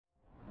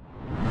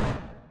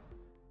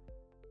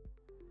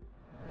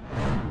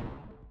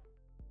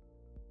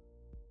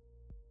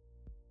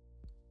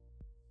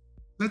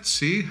Let's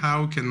see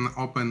how we can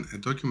open a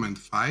document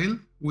file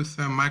with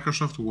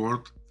Microsoft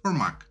Word for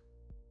Mac.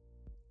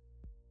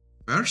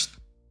 First,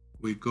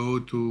 we go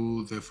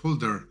to the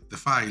folder the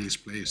file is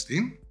placed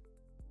in.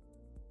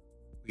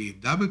 We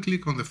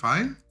double-click on the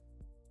file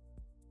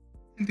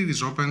and it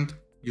is opened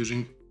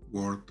using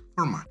Word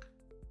for Mac.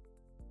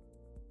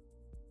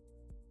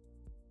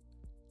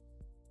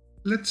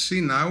 Let's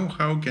see now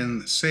how we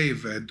can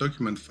save a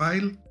document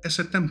file as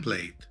a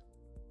template.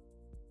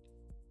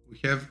 We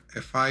have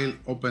a file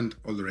opened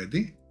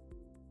already.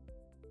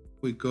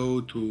 We go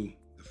to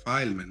the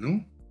File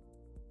menu.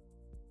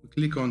 We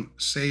click on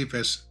Save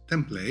as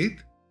Template.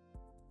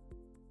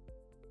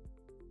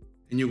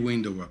 A new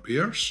window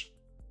appears.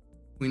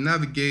 We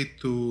navigate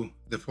to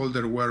the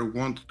folder where we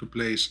want to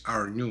place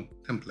our new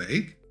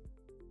template.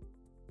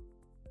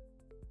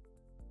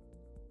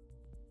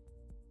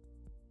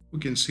 We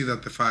can see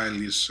that the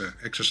file is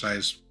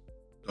exercise.x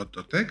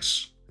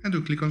and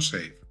we click on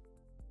Save.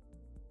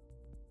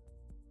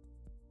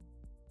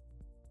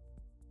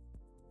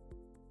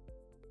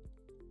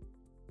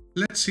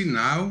 Let's see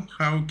now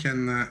how we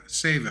can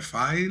save a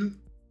file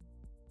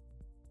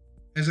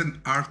as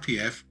an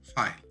RTF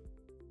file.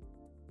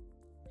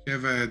 We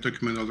have a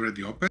document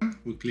already open.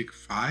 We click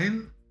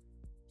File,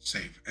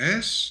 Save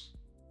As.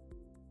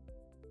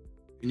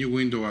 A new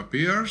window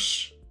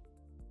appears.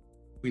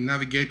 We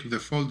navigate to the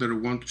folder we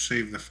want to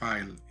save the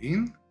file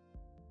in.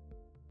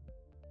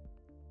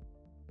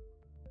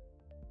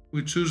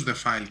 We choose the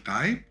file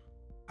type,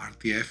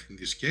 RTF in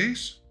this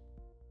case.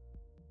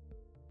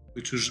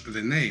 We choose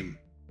the name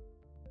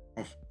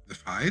of the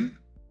file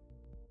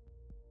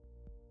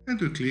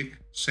and we click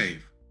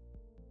Save.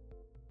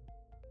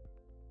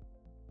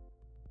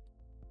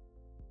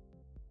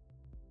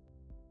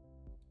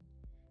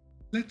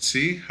 Let's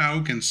see how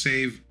we can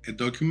save a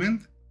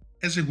document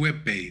as a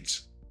web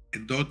page, a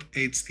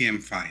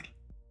 .html file.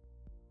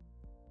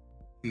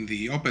 In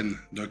the Open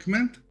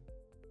document,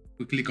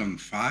 we click on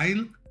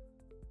File,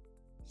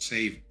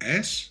 Save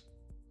As.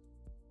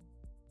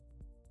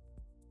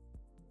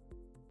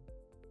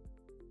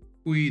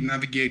 We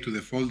navigate to the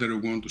folder we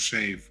want to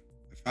save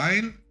the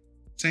file,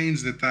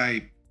 change the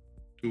type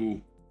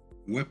to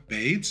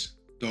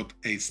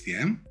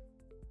webpage.html,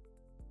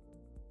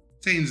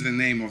 change the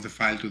name of the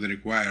file to the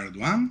required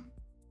one,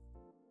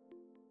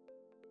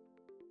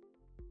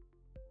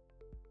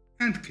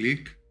 and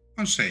click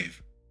on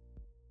Save.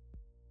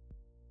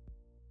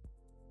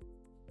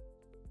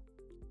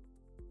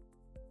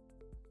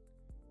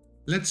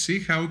 Let's see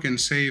how we can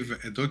save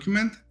a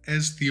document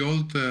as the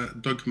old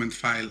document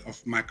file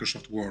of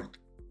Microsoft Word,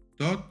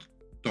 .doc,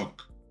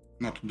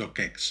 not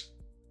docx.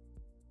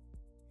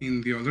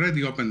 In the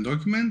already open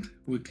document,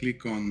 we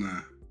click on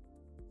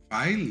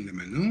File in the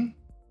menu,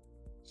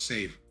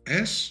 Save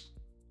As.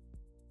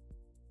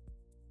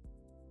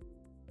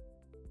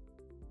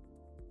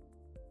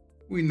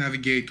 We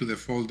navigate to the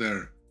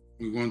folder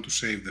we want to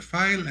save the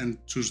file and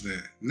choose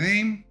the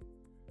name.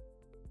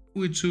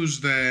 We choose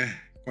the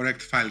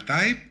correct file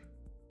type,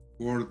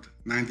 Word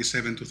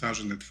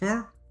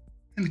 97-2004,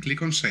 and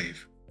click on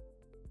Save.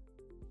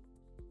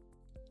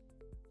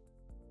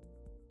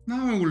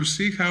 Now I will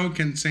see how we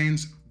can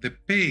change the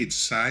page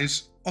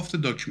size of the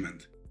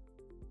document.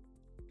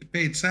 The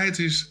page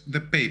size is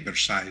the paper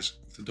size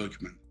of the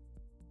document.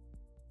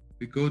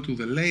 We go to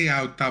the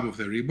Layout tab of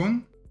the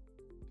ribbon,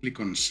 click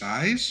on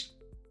Size,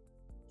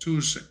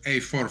 choose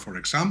A4 for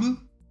example,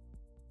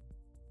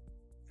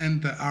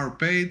 and our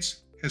page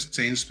has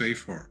changed to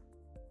A4.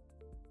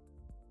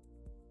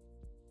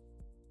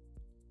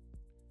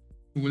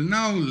 We will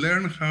now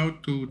learn how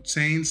to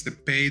change the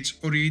page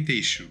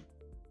orientation.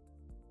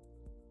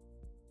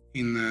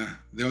 In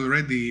the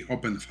already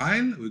open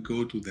file, we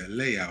go to the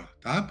Layout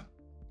tab,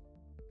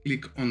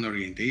 click on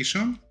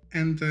Orientation,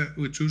 and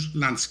we choose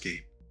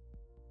Landscape.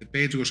 The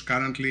page was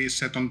currently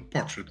set on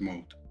Portrait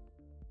mode.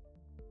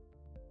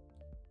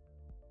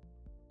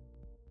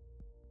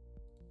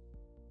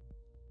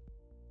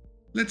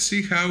 Let's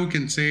see how we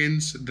can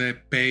change the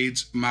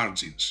page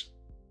margins.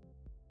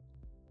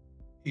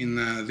 In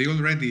the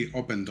already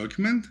open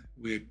document,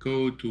 we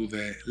go to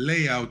the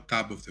Layout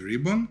tab of the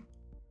ribbon.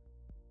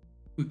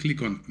 We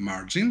click on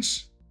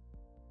Margins.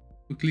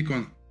 We click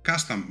on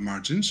Custom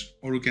Margins,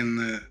 or we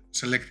can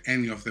select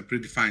any of the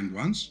predefined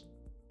ones.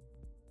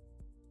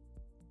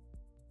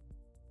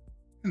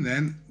 And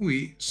then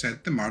we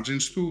set the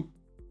margins to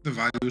the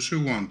values we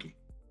want to.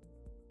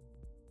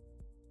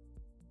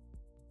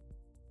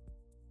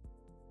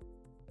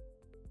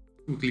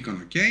 We click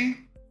on OK.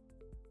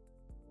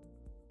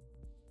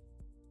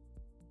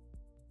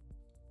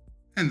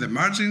 And the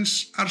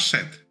margins are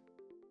set.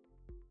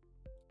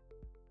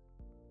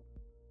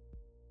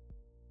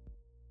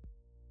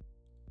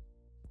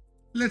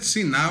 Let's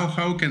see now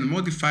how we can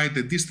modify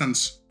the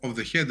distance of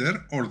the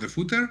header or the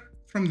footer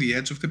from the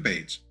edge of the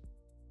page.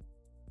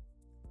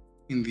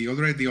 In the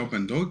already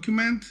open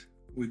document,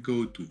 we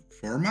go to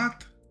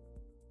Format,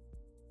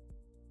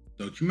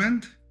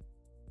 Document,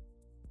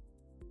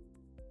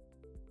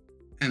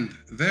 and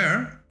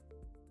there,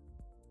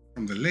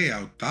 from the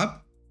Layout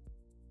tab,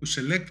 we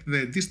select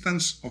the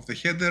distance of the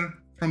header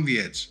from the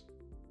edge.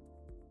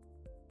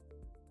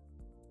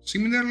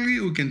 Similarly,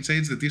 we can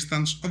change the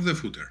distance of the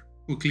footer.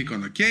 We click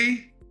on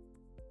OK,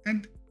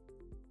 and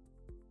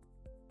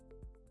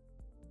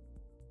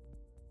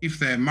if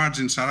the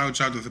margins are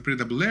outside of the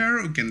printable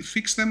layer, we can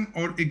fix them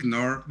or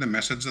ignore the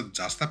message that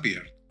just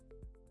appeared.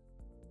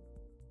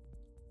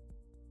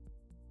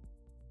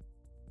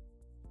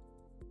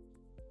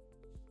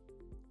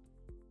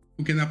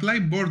 We can apply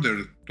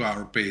border to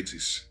our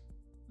pages.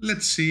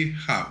 Let's see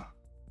how.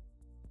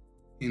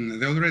 In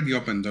the already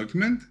open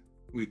document,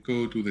 we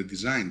go to the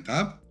Design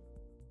tab,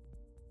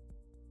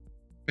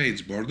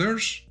 Page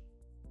Borders,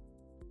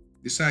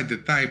 decide the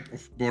type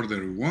of border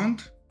we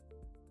want,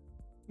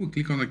 we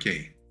click on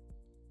OK.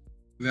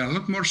 There are a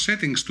lot more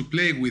settings to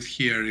play with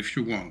here if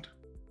you want.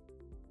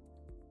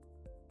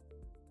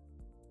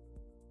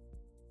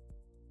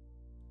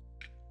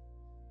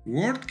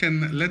 Word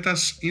can let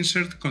us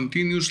insert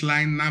continuous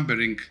line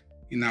numbering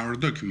in our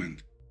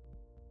document.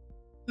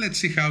 Let's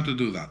see how to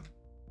do that.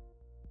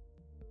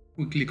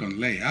 We click on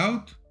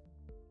Layout,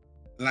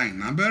 Line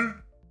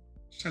Number,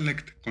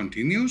 select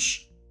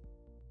Continuous,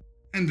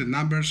 and the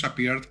numbers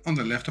appeared on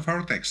the left of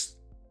our text.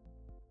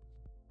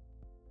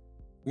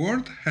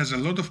 Word has a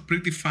lot of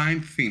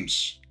predefined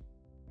themes,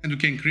 and we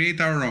can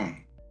create our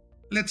own.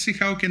 Let's see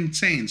how we can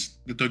change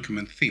the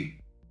document theme.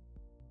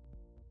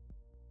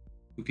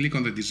 We click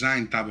on the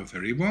Design tab of the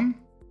ribbon,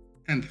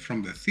 and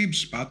from the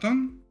Themes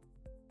button,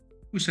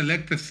 we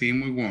select the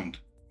theme we want,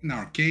 in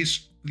our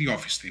case, the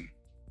Office theme.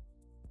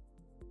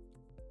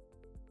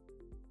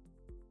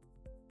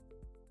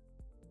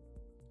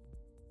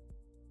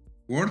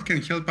 Word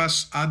can help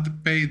us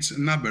add page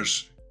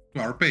numbers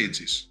to our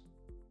pages.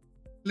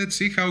 Let's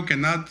see how we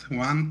can add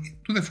one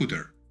to the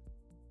footer.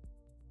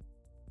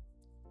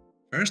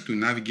 First, we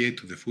navigate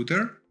to the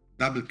footer,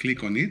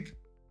 double-click on it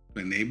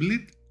to enable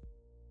it.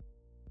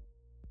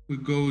 We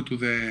go to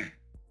the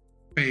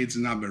Page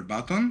Number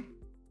button.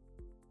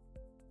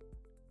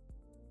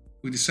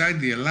 We decide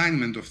the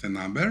alignment of the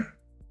number,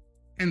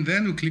 and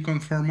then we click on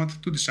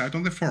Format to decide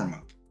on the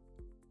format.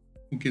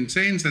 We can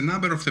change the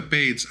number of the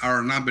page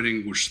our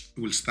numbering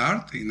will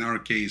start, in our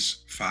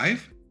case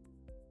 5,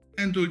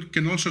 and we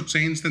can also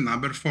change the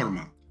number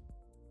format.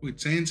 We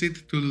change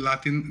it to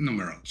Latin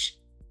numerals.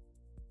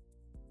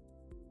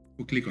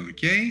 We click on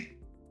OK,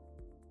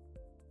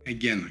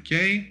 again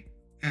OK,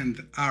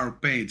 and our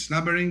page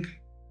numbering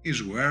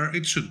is where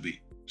it should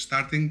be,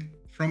 starting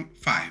from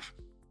 5.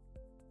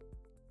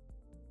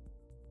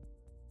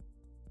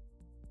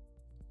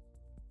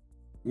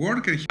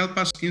 Word can help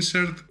us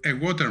insert a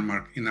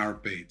watermark in our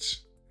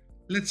page.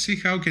 Let's see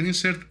how we can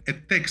insert a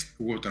text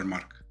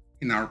watermark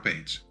in our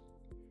page.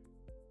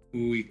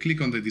 We click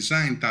on the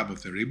Design tab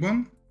of the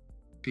ribbon,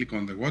 click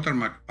on the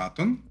Watermark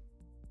button.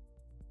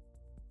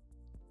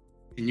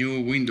 A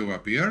new window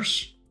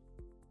appears.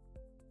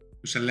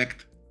 We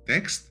select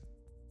Text,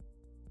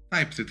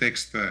 type the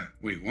text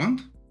we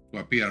want to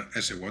appear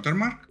as a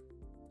watermark.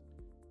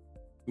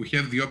 We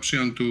have the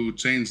option to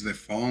change the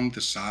font,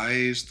 the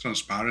size,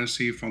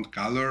 transparency, font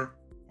color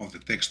of the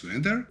text to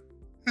enter,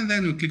 and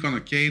then we click on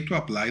OK to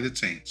apply the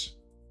change.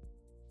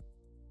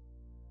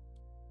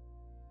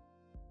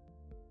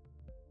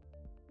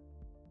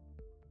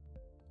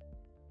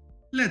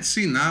 Let's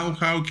see now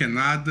how we can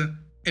add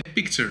a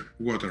picture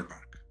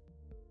watermark.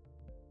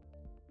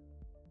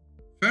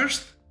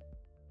 First,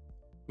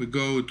 we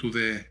go to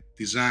the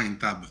Design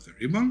tab of the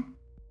ribbon.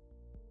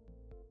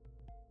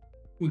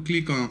 We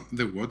click on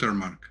the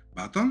Watermark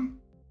button.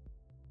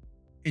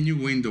 A new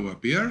window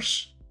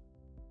appears.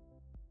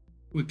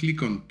 We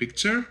click on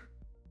Picture.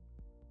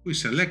 We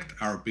select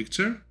our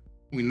picture.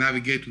 We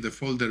navigate to the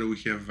folder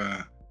we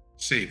have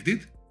saved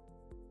it.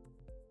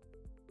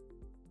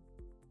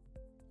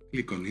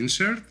 Click on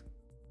Insert.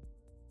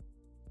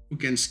 We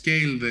can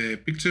scale the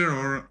picture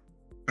or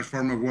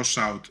perform a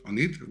washout on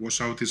it.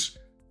 Washout is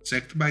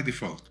checked by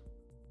default.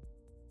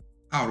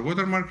 Our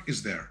watermark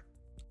is there.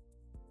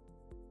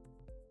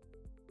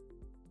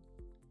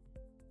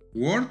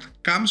 Word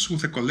comes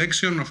with a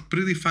collection of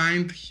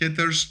predefined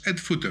headers and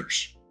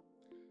footers.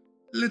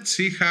 Let's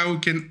see how we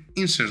can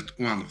insert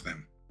one of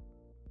them.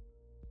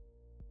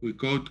 We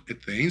go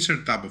at the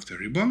Insert tab of the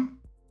ribbon,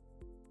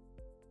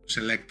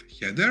 select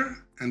Header,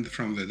 and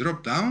from the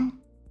drop-down,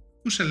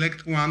 we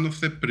select one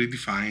of the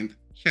predefined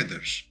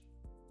headers.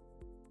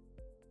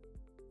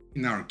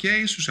 In our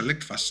case, we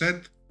select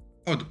Facet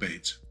Odd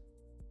Page.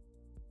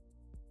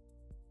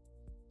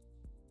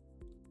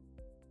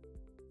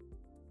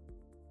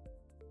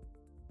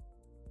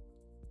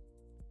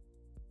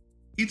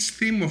 Each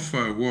theme of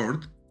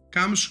Word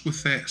comes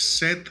with a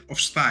set of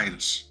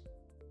styles,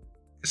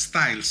 a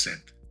style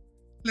set.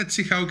 Let's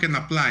see how we can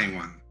apply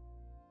one.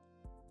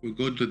 We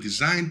go to the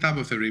Design tab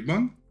of the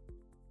ribbon.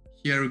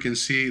 Here we can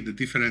see the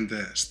different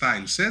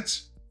style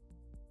sets.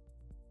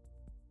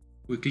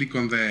 We click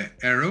on the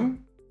arrow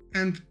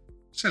and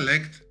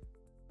select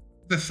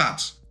the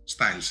Thatch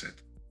style set.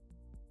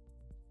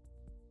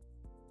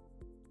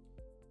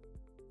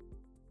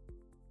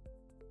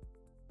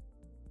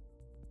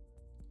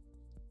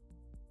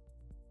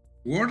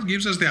 Word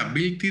gives us the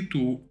ability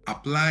to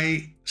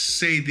apply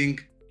shading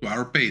to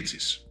our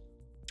pages.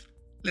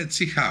 Let's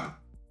see how.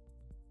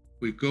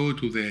 We go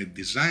to the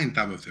Design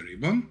tab of the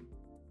ribbon,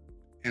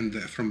 and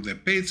from the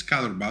Page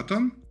Color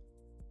button,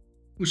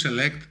 we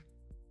select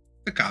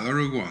the color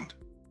we want.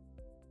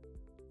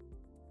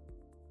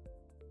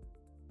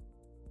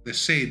 The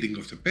shading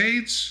of the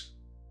page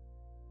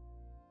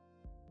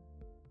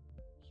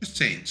has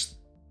changed.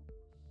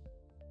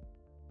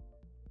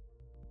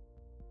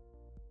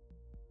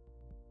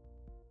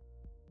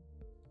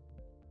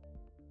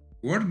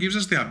 Word gives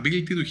us the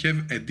ability to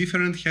have a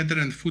different header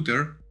and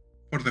footer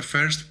for the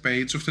first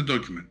page of the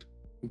document.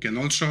 We can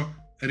also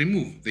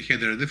remove the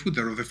header and the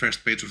footer of the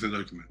first page of the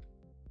document.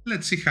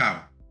 Let's see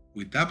how.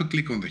 We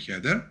double-click on the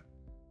header,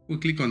 we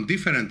click on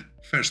Different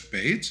First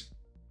Page,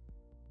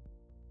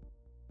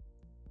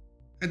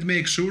 and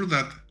make sure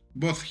that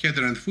both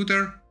header and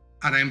footer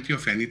are empty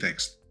of any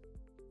text.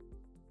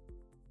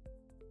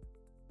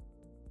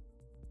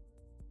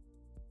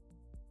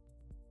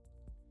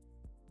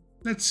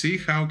 Let's see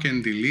how we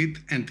can delete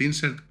and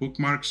insert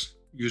bookmarks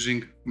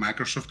using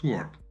Microsoft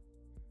Word.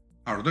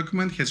 Our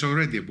document has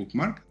already a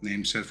bookmark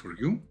named Share for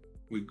You.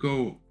 We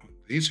go on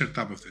the Insert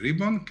tab of the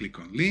ribbon, click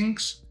on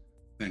Links,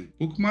 then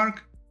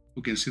Bookmark.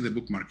 We can see the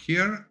bookmark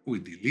here. We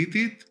delete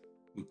it,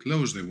 we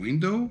close the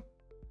window,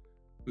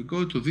 we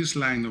go to this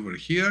line over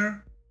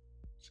here,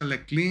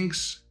 select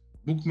Links,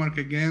 Bookmark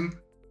again,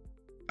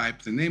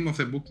 type the name of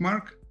the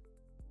bookmark,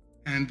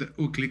 and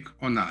we click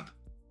on Add.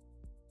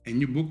 A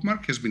new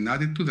bookmark has been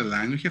added to the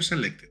line we have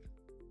selected.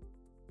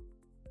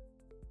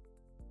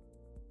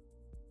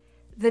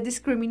 The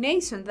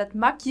discrimination that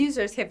Mac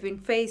users have been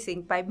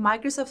facing by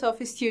Microsoft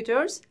Office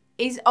tutors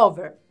is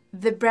over.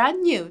 The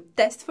brand new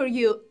Test for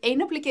You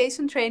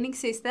in-application training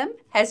system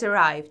has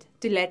arrived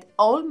to let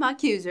all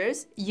Mac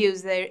users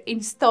use their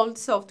installed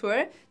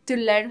software to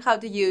learn how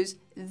to use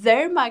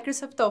their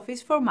Microsoft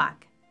Office for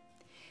Mac.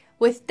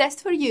 With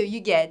Test for You, you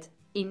get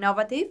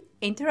innovative,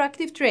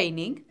 interactive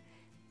training,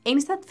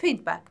 instant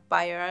feedback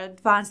by our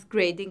advanced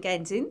grading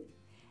engine,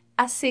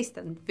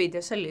 assistant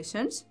video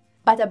solutions,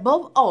 but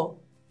above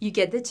all, you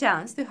get the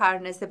chance to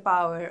harness the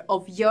power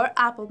of your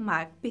Apple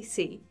Mac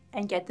PC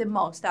and get the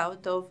most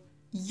out of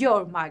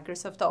your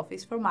Microsoft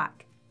Office for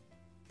Mac.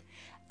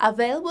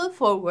 Available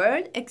for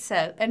Word,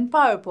 Excel, and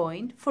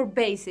PowerPoint for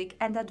basic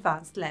and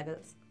advanced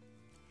levels.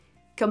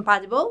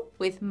 Compatible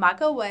with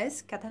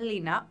macOS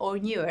Catalina or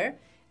newer,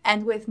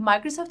 and with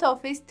Microsoft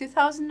Office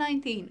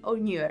 2019 or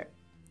newer.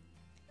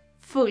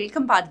 Fully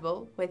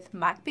compatible with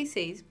Mac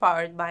PCs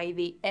powered by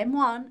the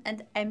M1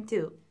 and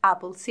M2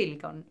 Apple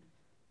Silicon.